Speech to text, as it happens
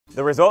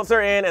The results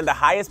are in, and the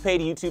highest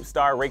paid YouTube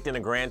star raked in a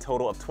grand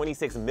total of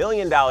 $26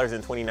 million in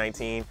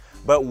 2019.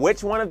 But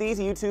which one of these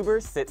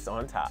YouTubers sits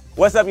on top?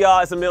 What's up,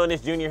 y'all? It's Emile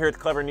Ennis Jr. here at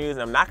Clevver News,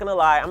 and I'm not gonna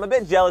lie, I'm a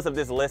bit jealous of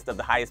this list of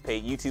the highest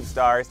paid YouTube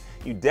stars.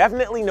 You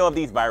definitely know of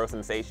these viral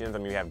sensations. I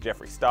mean, you have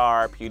Jeffree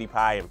Star,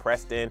 PewDiePie, and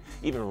Preston,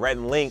 even Red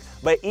and Link,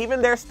 but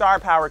even their star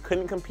power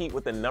couldn't compete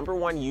with the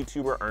 #1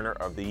 YouTuber earner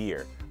of the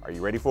year. Are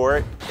you ready for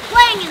it?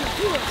 Playing in the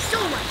pool is so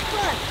much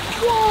fun.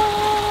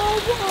 Whoa,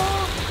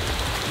 whoa.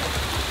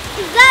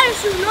 Is that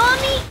a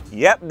tsunami?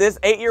 Yep, this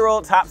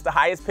 8-year-old tops the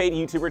highest paid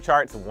YouTuber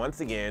charts once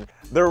again.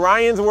 The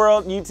Ryan's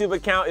World YouTube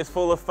account is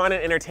full of fun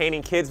and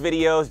entertaining kids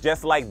videos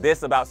just like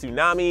this about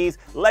tsunamis,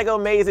 Lego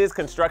mazes,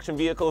 construction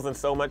vehicles, and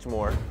so much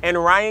more.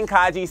 And Ryan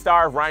Kaji,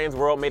 star of Ryan's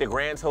World, made a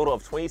grand total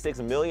of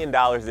 $26 million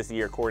this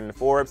year according to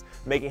Forbes,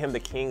 making him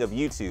the king of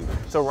YouTube.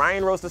 So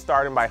Ryan rose to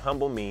stardom by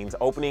humble means,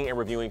 opening and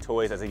reviewing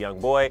toys as a young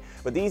boy,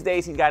 but these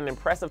days he's got an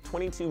impressive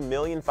 22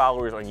 million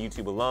followers on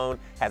YouTube alone,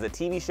 has a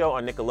TV show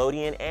on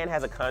Nickelodeon, and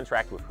has a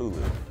contract with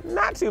Hulu.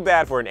 Not too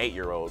bad for an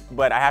 8-year-old,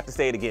 but I have to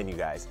say it again, you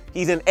guys.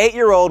 He's an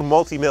 8-year-old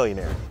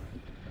multi-millionaire.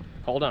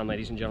 Hold on,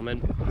 ladies and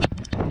gentlemen.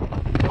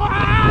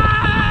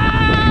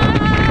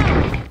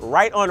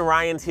 Right on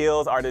Ryan's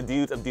heels are the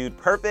dudes of Dude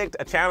Perfect,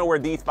 a channel where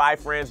these 5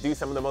 friends do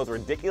some of the most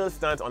ridiculous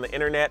stunts on the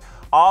internet,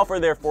 all for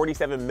their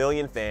 47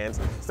 million fans.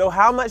 So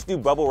how much do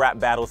bubble wrap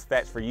battles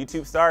fetch for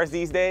YouTube stars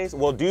these days?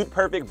 Well, Dude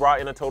Perfect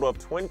brought in a total of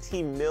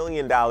 $20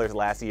 million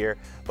last year,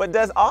 but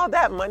does all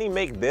that money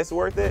make this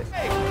worth it?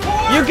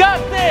 You got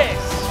this!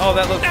 Oh,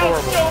 that looks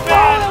horrible. So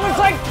bad. Oh, that looks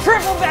like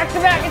triple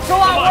back-to-back. It's a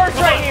lot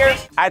worse right here.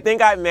 I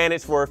think I've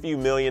managed for a few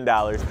 $1 million.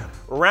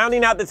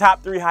 Rounding out the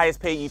top 3 highest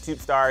paid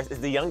YouTube stars is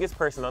the youngest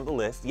person on the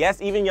list.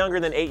 Yes, even younger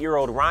than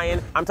 8-year-old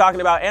Ryan. I'm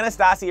talking about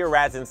Anastasia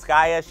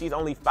Radzinskaya. She's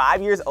only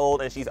 5 years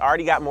old and she's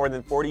already got more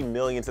than 40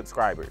 million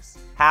subscribers.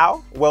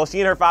 How? Well, she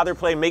and her father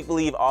play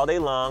make-believe all day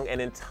long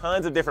and in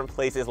tons of different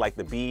places like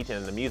the beach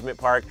and an amusement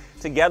park.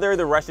 Together,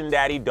 the Russian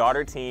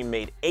daddy-daughter team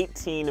made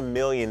 18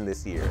 million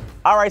this year.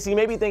 All right, so you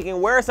may be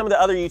thinking, where are some of the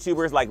other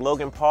YouTubers like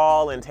Logan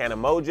Paul and Tana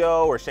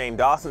Mojo or Shane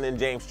Dawson and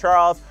James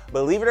Charles?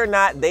 Believe it or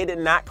not, they did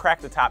not crack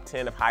the top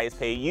 10 of highest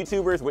paid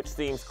YouTubers, which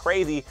seems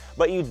crazy,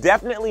 but you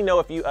definitely know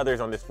a few others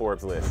on this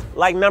Forbes list.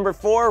 Like number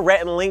 4,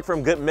 Rhett and Link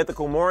from Good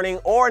Mythical Morning,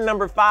 or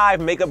number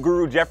 5, makeup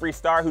guru Jeffree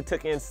Star, who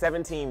took in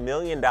 $17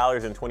 million in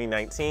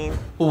 2019.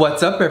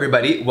 What's up,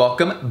 everybody?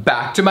 Welcome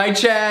back to my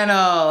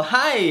channel.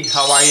 Hi,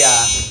 how are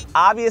ya?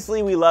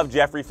 Obviously, we love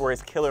Jeffree for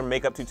his killer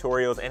makeup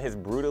tutorials and his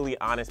brutally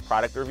honest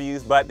product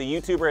reviews, but the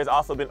YouTuber has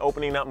also been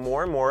opening up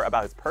more and more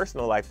about his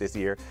personal life this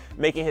year,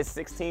 making his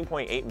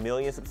 16.8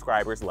 million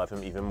subscribers love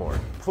him even more.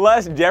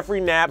 Plus,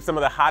 Jeffree nabbed some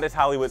of the hottest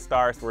Hollywood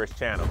stars for his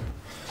channel.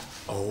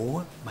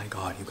 Oh my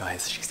God, you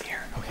guys, she's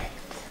here. Okay.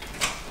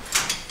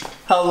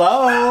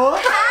 Hello.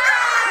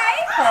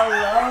 Hi.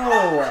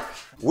 Hello.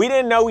 We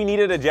didn't know we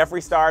needed a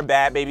Jeffree Star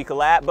Bad Baby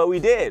collab, but we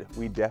did.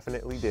 We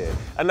definitely did.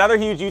 Another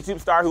huge YouTube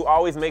star who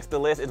always makes the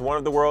list is one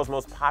of the world's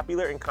most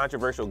popular and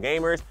controversial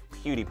gamers,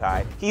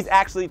 PewDiePie. He's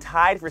actually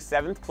tied for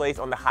 7th place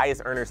on the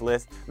highest earners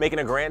list, making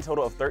a grand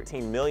total of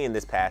 13 million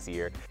this past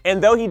year.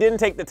 And though he didn't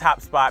take the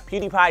top spot,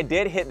 PewDiePie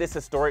did hit this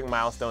historic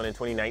milestone in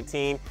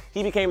 2019.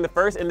 He became the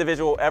first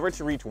individual ever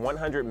to reach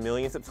 100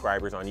 million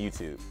subscribers on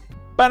YouTube.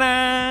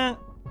 Ba-da!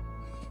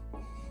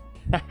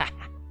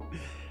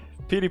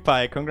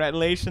 PewDiePie,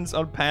 congratulations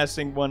on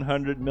passing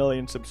 100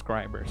 million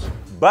subscribers.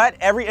 But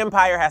every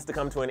empire has to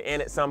come to an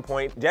end at some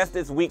point. Just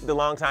this week, the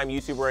longtime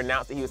YouTuber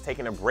announced that he was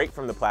taking a break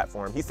from the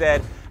platform. He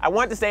said, "I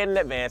want to say it in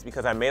advance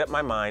because I made up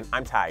my mind.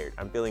 I'm tired.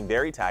 I'm feeling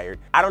very tired.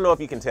 I don't know if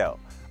you can tell.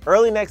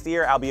 Early next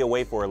year, I'll be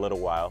away for a little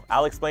while.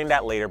 I'll explain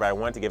that later, but I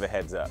want to give a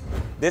heads up."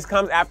 This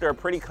comes after a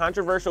pretty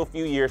controversial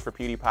few years for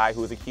PewDiePie,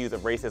 who was accused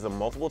of racism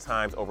multiple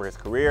times over his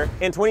career.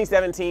 In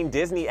 2017,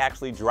 Disney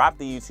actually dropped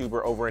the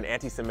YouTuber over an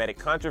anti-Semitic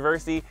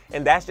controversy,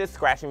 and that's just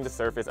scratching the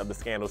surface of the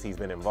scandals he's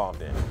been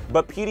involved in.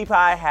 But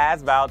PewDiePie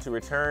has vowed to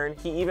return.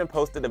 He even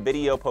posted a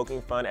video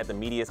poking fun at the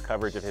media's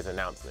coverage of his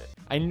announcement.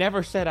 I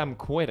never said I'm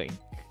quitting.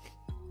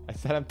 I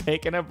said I'm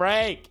taking a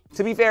break.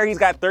 To be fair, he's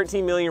got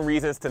 13 million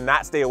reasons to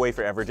not stay away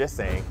forever, just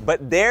saying.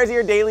 But there's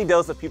your daily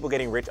dose of people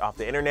getting rich off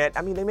the internet.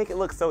 I mean, they make it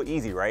look so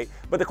easy, right?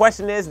 But the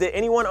question is, did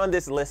anyone on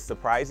this list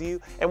surprise you?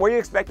 And were you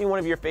expecting one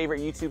of your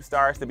favorite YouTube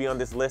stars to be on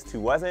this list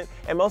who wasn't?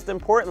 And most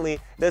importantly,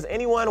 does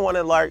anyone want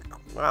to, like,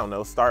 I don't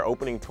know, start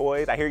opening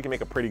toys? I hear you can make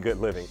a pretty good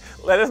living.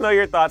 Let us know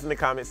your thoughts in the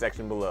comment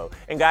section below.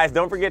 And guys,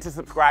 don't forget to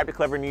subscribe to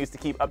Clevver News to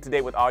keep up to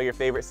date with all your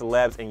favorite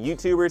celebs and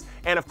YouTubers.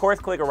 And of course,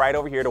 click right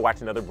over here to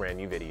watch another brand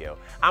new video.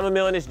 I'm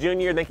Emile Ennis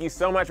Jr. Thank you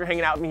so much for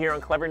hanging out with me here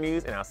on Clevver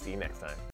News, and I'll see you next time.